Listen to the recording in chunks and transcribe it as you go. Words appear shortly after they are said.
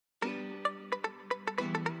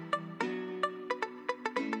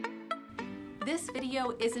This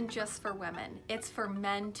video isn't just for women, it's for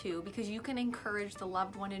men too, because you can encourage the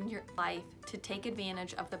loved one in your life to take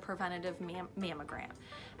advantage of the preventative mammogram.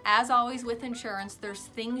 As always with insurance, there's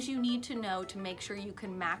things you need to know to make sure you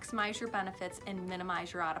can maximize your benefits and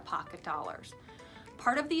minimize your out-of-pocket dollars.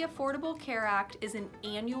 Part of the Affordable Care Act is an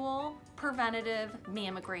annual preventative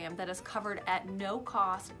mammogram that is covered at no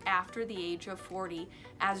cost after the age of 40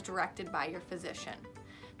 as directed by your physician.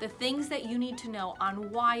 The things that you need to know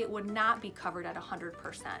on why it would not be covered at 100%.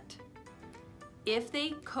 If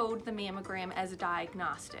they code the mammogram as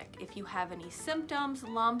diagnostic, if you have any symptoms,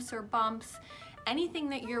 lumps or bumps, anything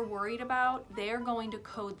that you're worried about, they're going to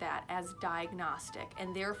code that as diagnostic,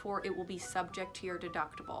 and therefore it will be subject to your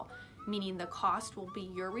deductible, meaning the cost will be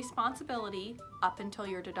your responsibility up until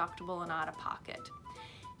your deductible and out of pocket.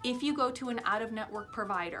 If you go to an out-of-network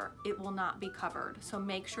provider, it will not be covered, so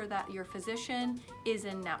make sure that your physician is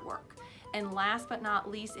in network. And last but not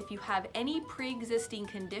least, if you have any pre-existing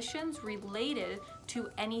conditions related to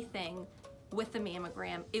anything with the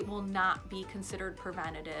mammogram, it will not be considered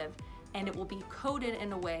preventative, and it will be coded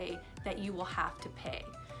in a way that you will have to pay.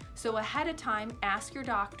 So ahead of time, ask your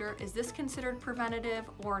doctor, is this considered preventative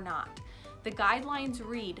or not? The guidelines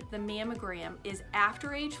read the mammogram is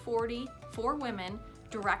after age 40 for women,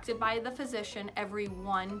 directed by the physician every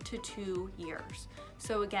 1 to 2 years.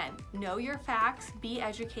 So again, know your facts, be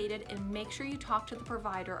educated, and make sure you talk to the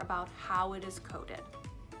provider about how it is coded.